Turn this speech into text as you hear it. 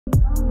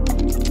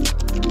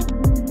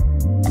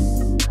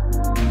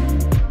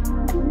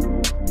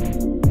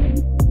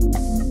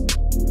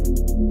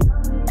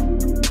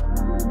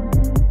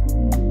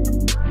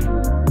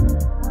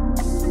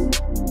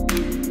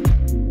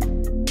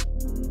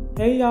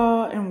Hey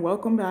y'all, and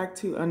welcome back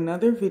to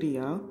another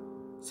video.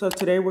 So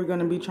today we're going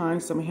to be trying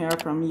some hair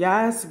from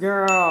Yes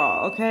Girl,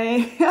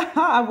 okay?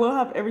 I will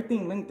have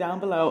everything linked down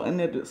below in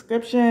the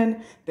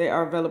description. They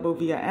are available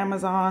via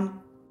Amazon.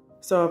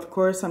 So of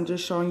course I'm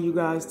just showing you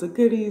guys the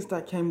goodies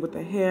that came with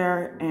the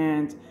hair,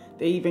 and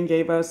they even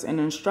gave us an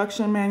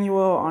instruction manual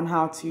on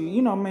how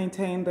to,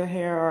 maintain the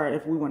hair, or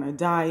if we want to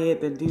dye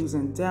it, the do's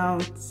and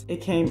don'ts.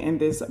 It came in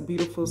this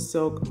beautiful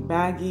silk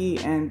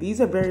baggie, and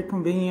these are very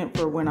convenient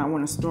for when I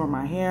want to store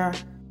my hair.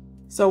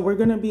 So we're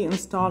going to be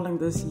installing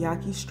this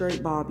Yaki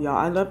straight bob, y'all.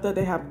 I love that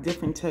they have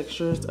different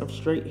textures of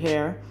straight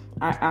hair.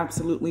 I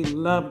absolutely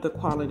love the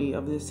quality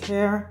of this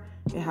hair.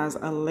 It has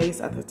a lace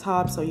at the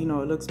top, so it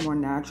looks more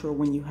natural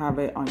when you have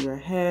it on your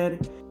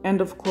head. And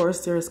of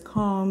course, there's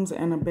combs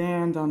and a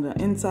band on the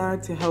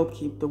inside to help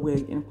keep the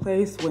wig in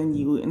place when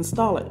you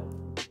install it.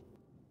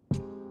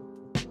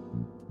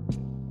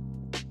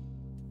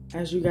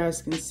 As you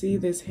guys can see,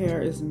 this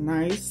hair is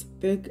nice,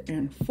 thick,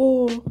 and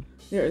full.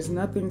 There is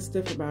nothing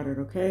stiff about it,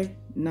 okay?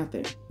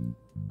 Nothing.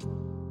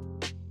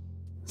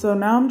 So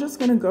now I'm just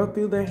gonna go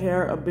through the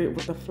hair a bit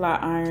with a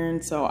flat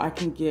iron so I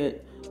can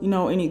get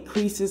any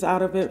creases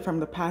out of it from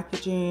the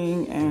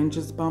packaging, and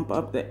just bump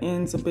up the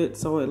ends a bit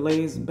so it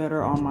lays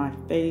better on my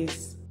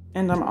face.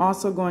 And I'm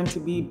also going to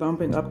be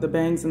bumping up the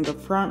bangs in the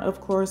front, of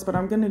course, but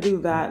I'm gonna do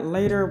that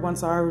later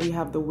once I already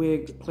have the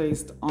wig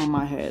placed on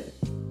my head.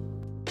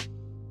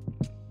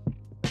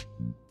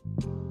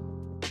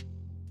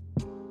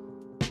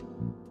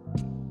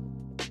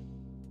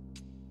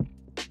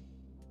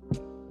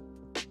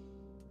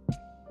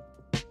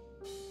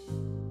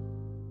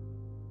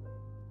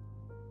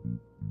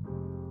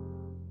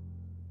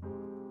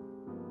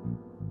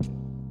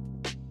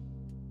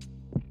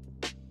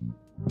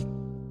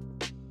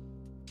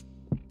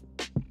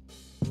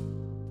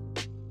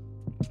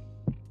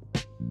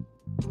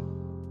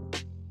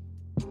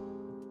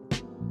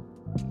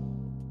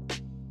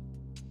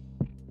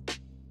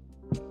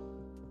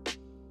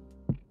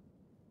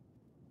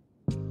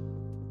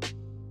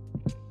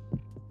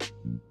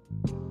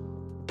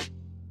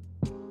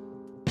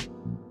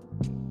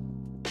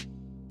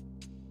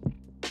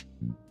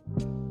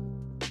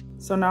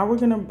 So now we're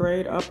gonna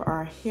braid up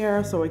our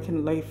hair so it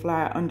can lay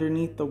flat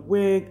underneath the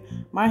wig.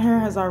 My hair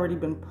has already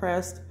been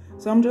pressed,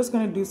 so I'm just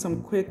gonna do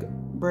some quick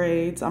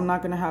braids. I'm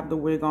not gonna have the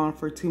wig on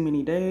for too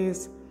many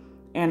days,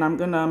 and I'm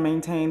gonna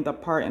maintain the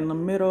part in the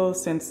middle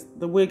since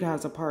the wig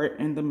has a part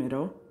in the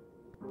middle.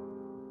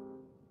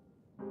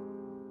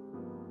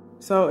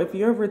 So if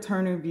you're a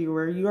returning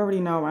viewer, you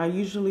already know I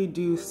usually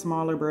do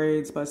smaller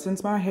braids, but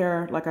since my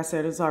hair, like I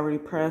said, is already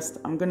pressed,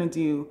 I'm gonna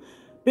do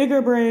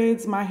bigger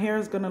braids. My hair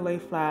is gonna lay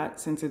flat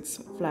since it's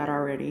flat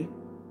already.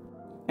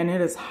 And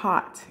it is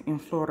hot in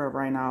Florida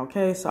right now,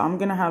 okay? So I'm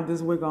gonna have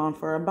this wig on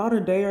for about a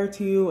day or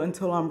two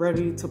until I'm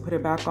ready to put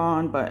it back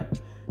on. But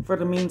for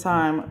the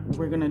meantime,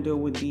 we're gonna deal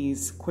with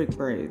these quick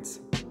braids.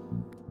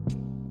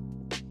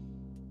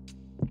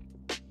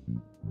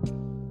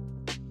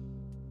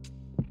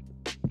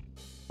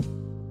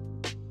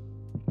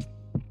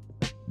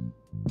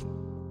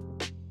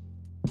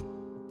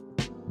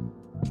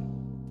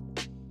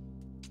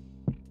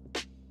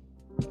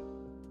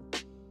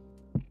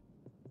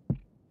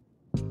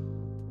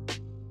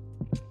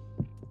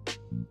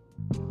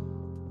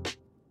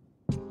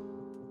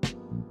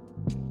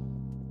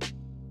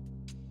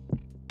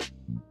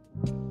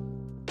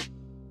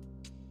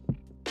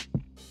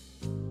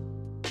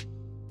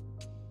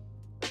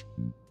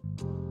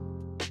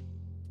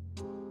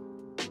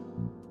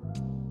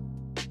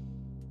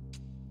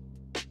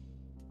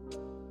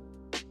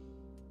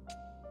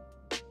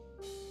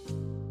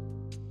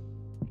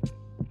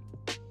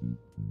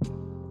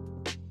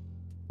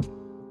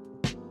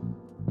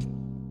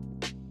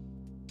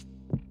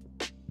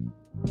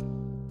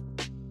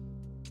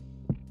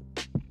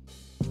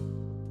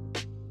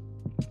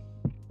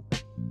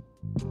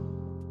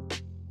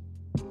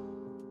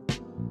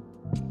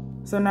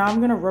 So now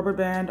I'm gonna rubber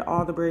band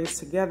all the braids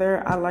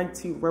together. I like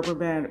to rubber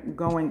band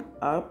going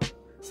up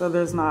so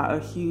there's not a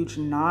huge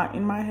knot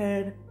in my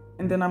head.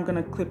 And then I'm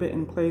gonna clip it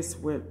in place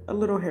with a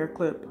little hair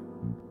clip.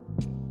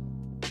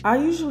 I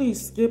usually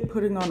skip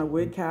putting on a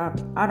wig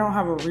cap. I don't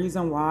have a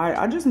reason why.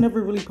 I just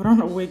never really put on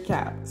a wig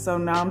cap. So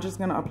now I'm just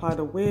gonna apply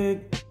the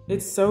wig.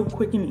 It's so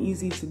quick and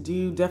easy to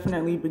do,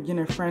 definitely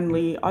beginner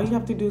friendly. All you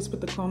have to do is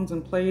put the combs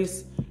in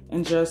place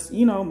and just,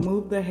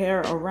 move the hair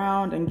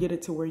around and get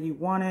it to where you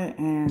want it,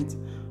 and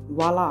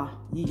voila,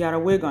 you got a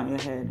wig on your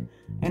head.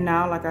 And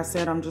now, like I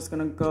said, I'm just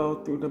gonna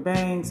go through the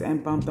bangs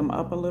and bump them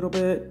up a little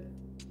bit.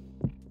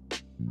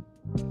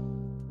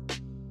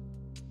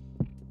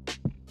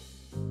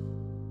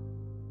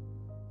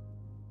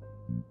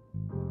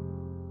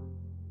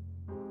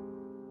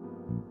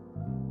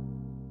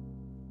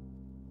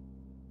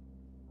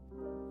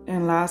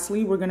 And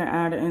lastly, we're gonna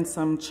add in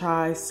some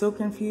chai silk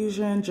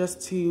infusion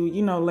just to,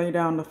 lay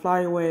down the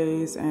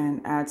flyaways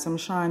and add some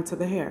shine to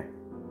the hair.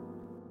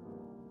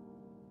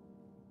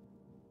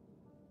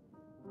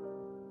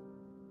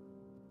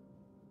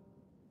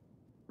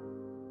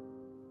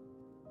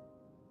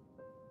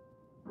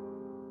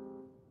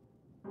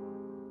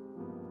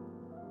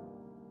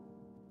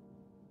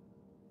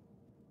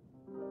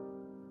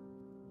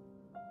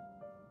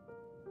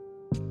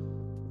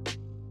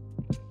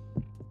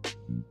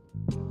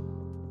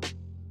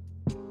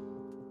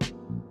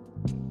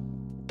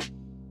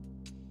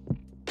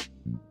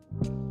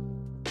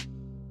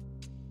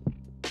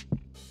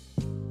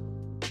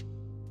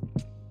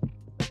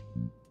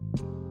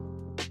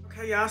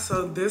 Okay, y'all,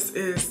 so this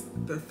is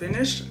the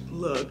finished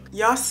look.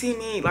 Y'all see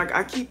me, like,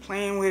 I keep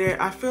playing with it.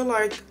 I feel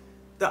like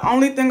the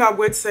only thing I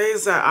would say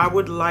is that I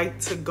would like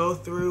to go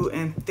through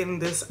and thin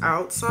this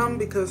out some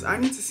because I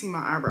need to see my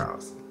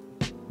eyebrows.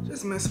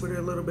 Just mess with it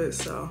a little bit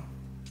so,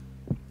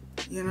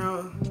 you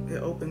know, it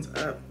opens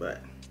up,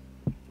 but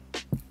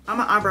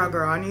I'm an eyebrow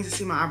girl. I need to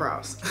see my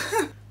eyebrows.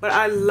 But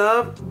I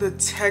love the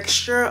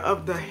texture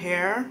of the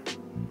hair.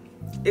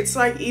 It's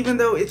like, even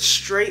though it's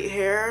straight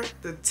hair,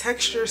 the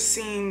texture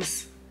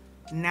seems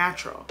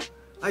natural.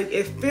 Like,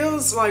 it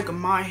feels like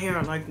my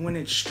hair, like when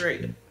it's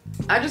straight.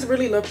 I just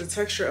really love the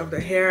texture of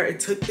the hair. It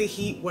took the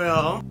heat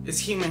well. It's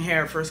human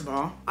hair, first of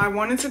all. I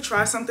wanted to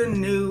try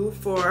something new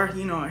for,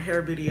 you know, a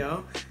hair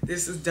video.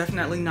 This is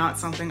definitely not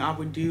something I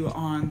would do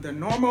on the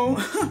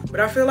normal. But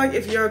I feel like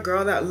if you're a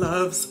girl that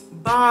loves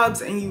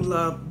bobs and you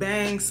love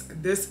bangs,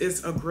 this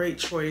is a great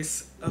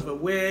choice of a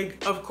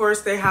wig. Of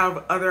course, they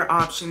have other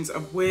options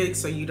of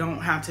wigs, so you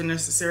don't have to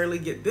necessarily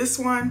get this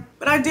one.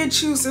 But I did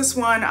choose this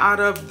one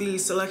out of the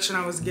selection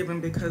I was given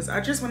because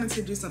I just wanted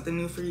to do something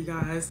new for you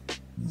guys.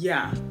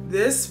 Yeah,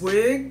 this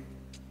wig,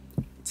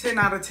 10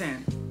 out of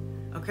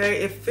 10.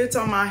 Okay, it fits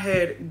on my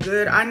head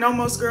good. I know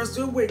most girls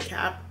do a wig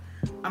cap.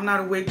 I'm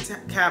not a wig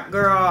cap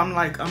girl. I'm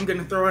like, I'm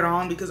gonna throw it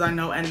on because I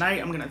know at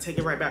night I'm gonna take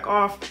it right back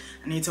off.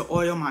 I need to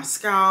oil my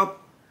scalp.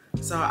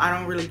 So I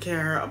don't really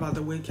care about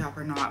the wig cap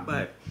or not,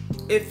 but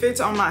it fits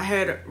on my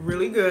head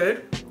really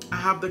good. I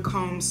have the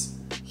combs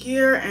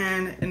here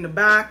and in the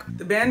back.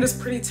 The band is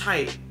pretty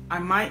tight. I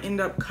might end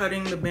up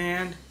cutting the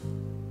band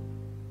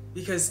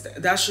because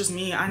that's just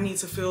me. I need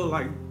to feel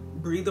like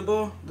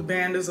breathable. The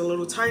band is a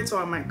little tight, so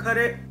I might cut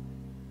it.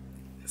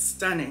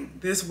 Stunning.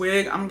 This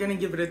wig, I'm gonna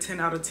give it a 10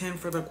 out of 10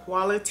 for the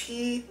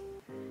quality.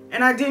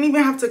 And I didn't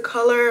even have to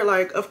color.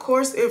 Like, of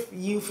course, if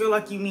you feel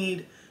like you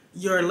need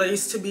your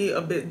lace to be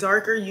a bit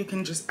darker, you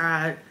can just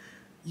add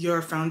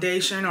your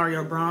foundation or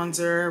your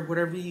bronzer,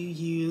 whatever you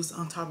use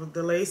on top of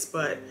the lace.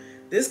 But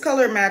this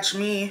color matched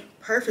me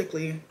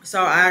perfectly.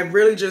 So I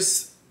really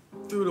just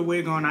threw the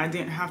wig on. I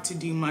didn't have to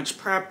do much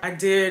prep. I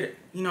did,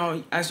 you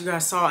know, as you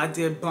guys saw, I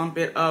did bump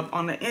it up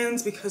on the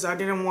ends because I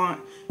didn't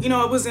want, you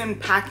know, it was in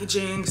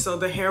packaging, so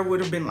the hair would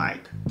have been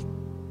like.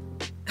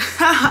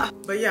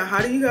 But yeah,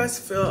 how do you guys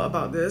feel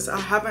about this? I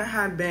haven't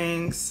had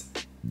bangs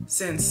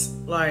since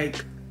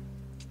like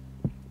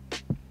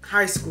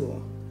high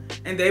school,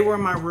 and they were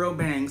my real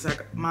bangs,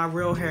 like my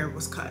real hair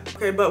was cut.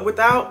 Okay, but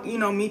without, you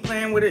know, me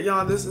playing with it,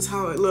 y'all, this is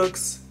how it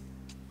looks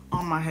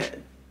on my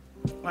head.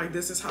 Like,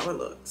 this is how it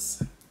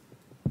looks.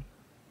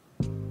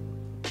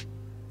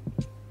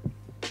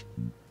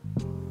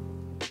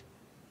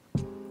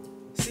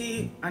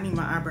 See, I need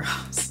my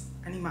eyebrows.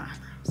 I need my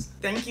eyebrows.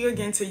 Thank you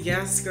again to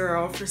Yes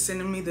Girl for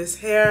sending me this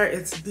hair.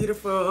 It's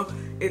beautiful,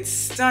 it's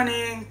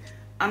stunning.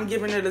 I'm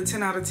giving it a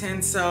 10 out of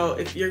 10. So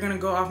if you're gonna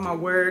go off my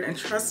word and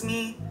trust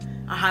me,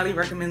 I highly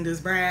recommend this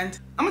brand.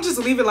 I'm gonna just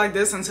leave it like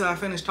this until I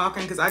finish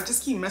talking because I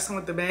just keep messing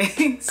with the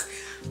bangs.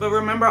 But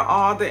remember,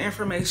 all the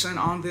information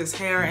on this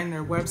hair and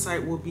their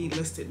website will be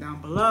listed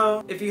down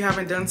below. If you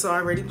haven't done so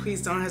already,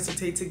 please don't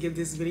hesitate to give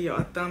this video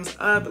a thumbs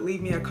up.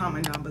 Leave me a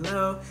comment down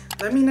below.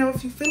 Let me know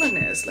if you're feeling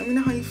this. Let me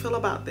know how you feel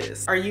about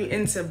this. Are you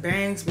into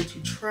bangs? Would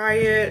you try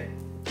it?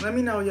 Let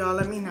me know, y'all.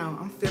 Let me know.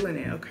 I'm feeling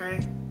it, okay?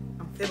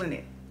 I'm feeling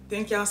it.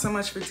 Thank y'all so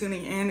much for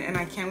tuning in, and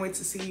I can't wait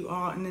to see you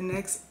all in the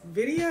next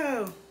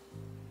video.